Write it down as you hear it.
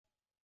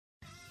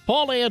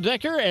Paul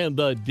Decker and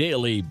the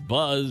Daily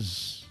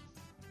Buzz.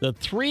 The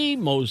 3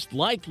 most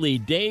likely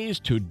days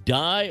to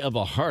die of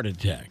a heart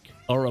attack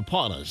are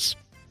upon us.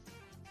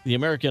 The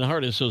American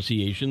Heart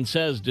Association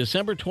says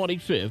December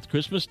 25th,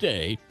 Christmas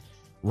Day,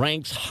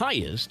 ranks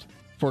highest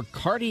for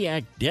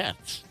cardiac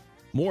deaths,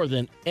 more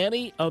than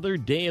any other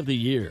day of the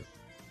year.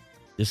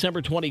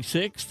 December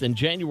 26th and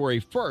January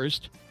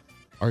 1st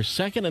are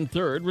second and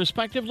third,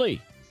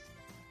 respectively.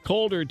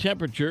 Colder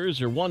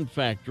temperatures are one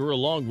factor,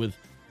 along with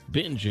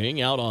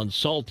binging out on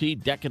salty,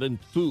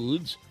 decadent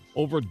foods,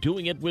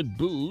 overdoing it with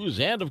booze,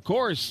 and, of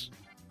course,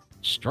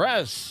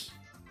 stress.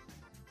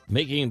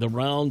 Making the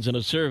rounds in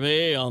a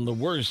survey on the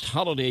worst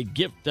holiday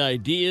gift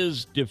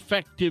ideas,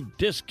 defective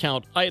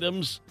discount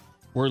items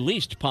were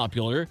least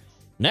popular.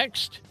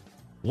 Next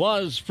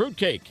was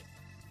fruitcake.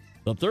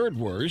 The third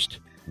worst,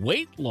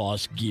 weight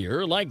loss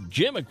gear like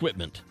gym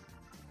equipment.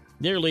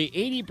 Nearly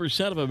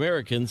 80% of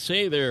Americans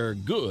say they're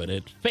good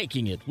at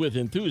faking it with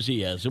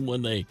enthusiasm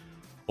when they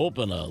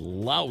open a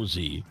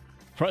lousy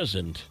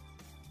present.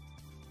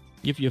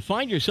 If you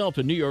find yourself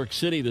in New York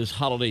City this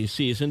holiday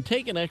season,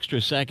 take an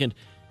extra second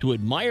to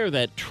admire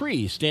that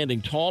tree standing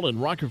tall in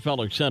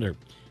Rockefeller Center.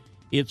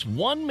 It's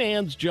one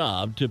man's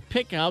job to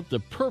pick out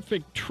the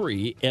perfect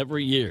tree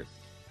every year.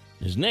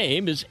 His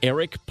name is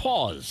Eric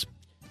Paws.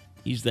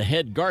 He's the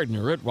head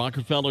gardener at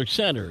Rockefeller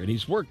Center, and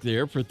he's worked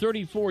there for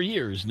 34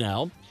 years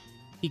now.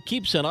 He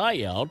keeps an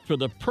eye out for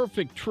the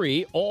perfect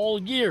tree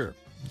all year.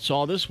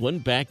 Saw this one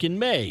back in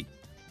May.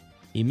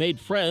 He made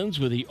friends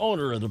with the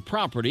owner of the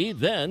property,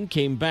 then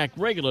came back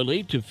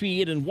regularly to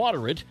feed and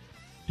water it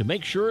to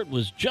make sure it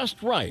was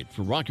just right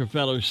for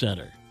Rockefeller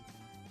Center.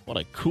 What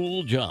a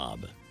cool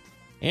job.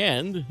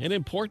 And an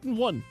important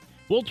one.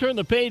 We'll turn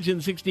the page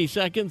in 60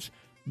 seconds.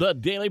 The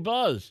Daily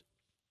Buzz.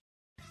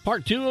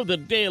 Part 2 of the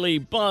Daily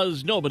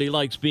Buzz. Nobody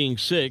likes being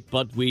sick,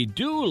 but we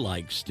do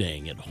like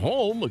staying at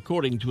home.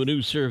 According to a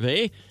new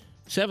survey,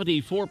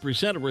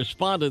 74% of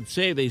respondents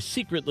say they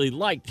secretly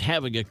liked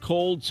having a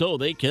cold so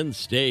they can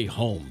stay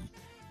home.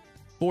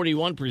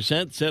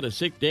 41% said a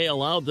sick day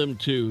allowed them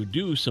to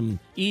do some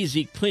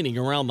easy cleaning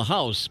around the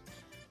house.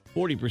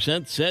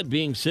 40% said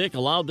being sick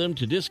allowed them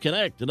to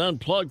disconnect and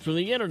unplug from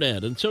the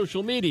internet and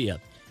social media.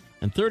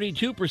 And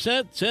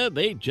 32% said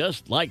they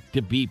just like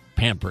to be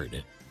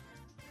pampered.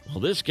 Well,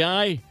 this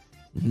guy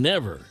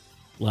never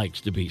likes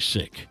to be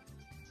sick.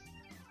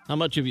 How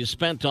much have you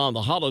spent on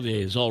the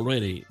holidays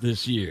already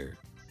this year?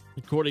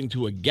 According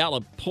to a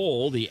Gallup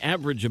poll, the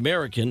average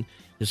American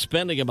is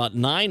spending about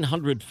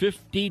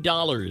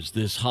 $950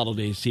 this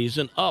holiday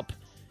season, up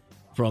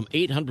from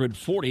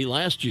 $840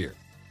 last year.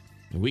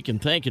 And we can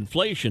thank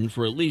inflation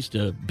for at least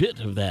a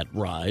bit of that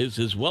rise,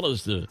 as well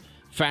as the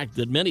fact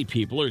that many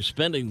people are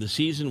spending the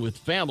season with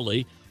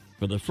family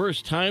for the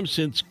first time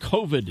since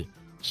COVID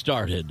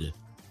started.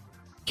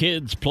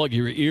 Kids, plug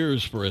your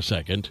ears for a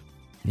second.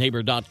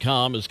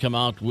 Neighbor.com has come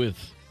out with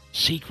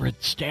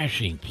secret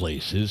stashing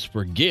places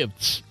for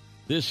gifts.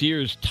 This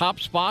year's top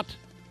spot,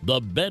 the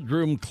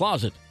bedroom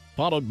closet,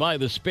 followed by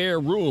the spare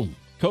room,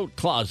 coat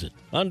closet,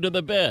 under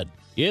the bed,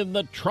 in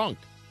the trunk,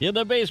 in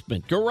the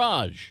basement,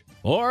 garage,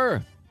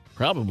 or,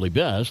 probably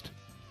best,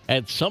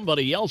 at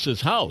somebody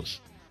else's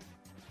house.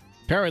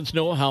 Parents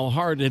know how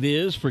hard it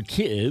is for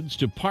kids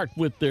to part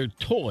with their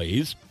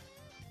toys,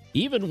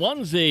 even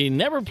ones they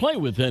never play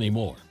with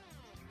anymore.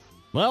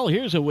 Well,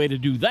 here's a way to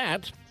do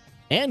that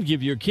and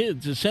give your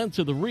kids a sense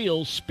of the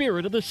real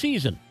spirit of the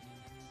season.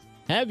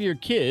 Have your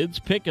kids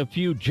pick a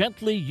few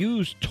gently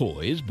used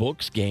toys,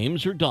 books,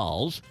 games, or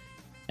dolls,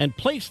 and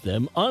place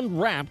them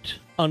unwrapped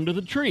under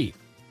the tree,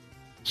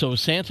 so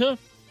Santa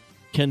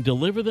can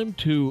deliver them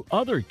to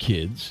other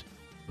kids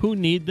who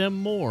need them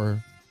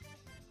more.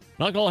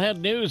 Knucklehead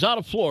news out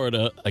of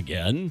Florida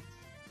again.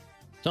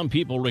 Some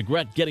people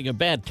regret getting a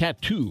bad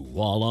tattoo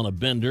while on a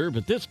bender,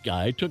 but this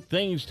guy took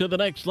things to the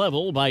next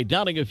level by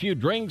downing a few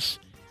drinks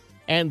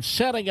and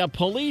setting a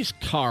police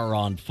car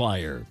on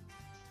fire.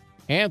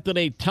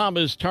 Anthony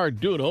Thomas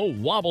Tarduno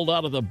wobbled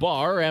out of the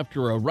bar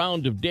after a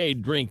round of day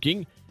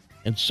drinking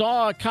and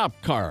saw a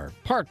cop car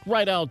parked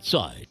right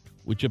outside,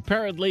 which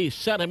apparently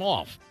set him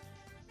off.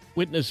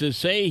 Witnesses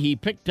say he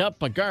picked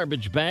up a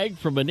garbage bag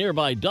from a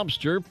nearby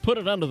dumpster, put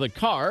it under the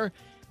car,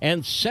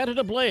 and set it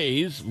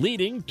ablaze,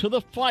 leading to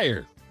the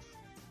fire.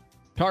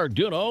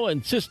 Tarduno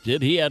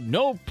insisted he had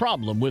no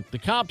problem with the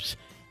cops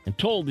and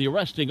told the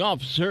arresting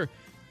officer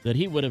that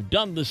he would have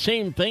done the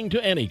same thing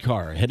to any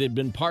car had it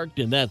been parked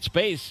in that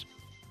space.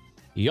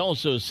 He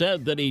also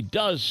said that he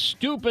does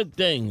stupid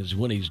things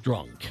when he's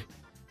drunk.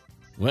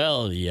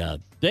 Well, you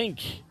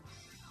think?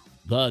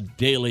 The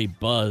Daily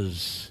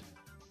Buzz.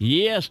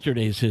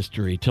 Yesterday's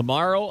history,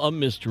 tomorrow a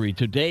mystery,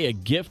 today a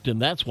gift,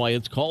 and that's why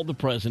it's called the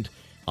present.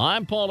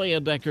 I'm Paul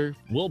Decker.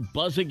 We'll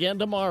buzz again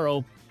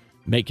tomorrow.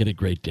 Make it a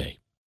great day.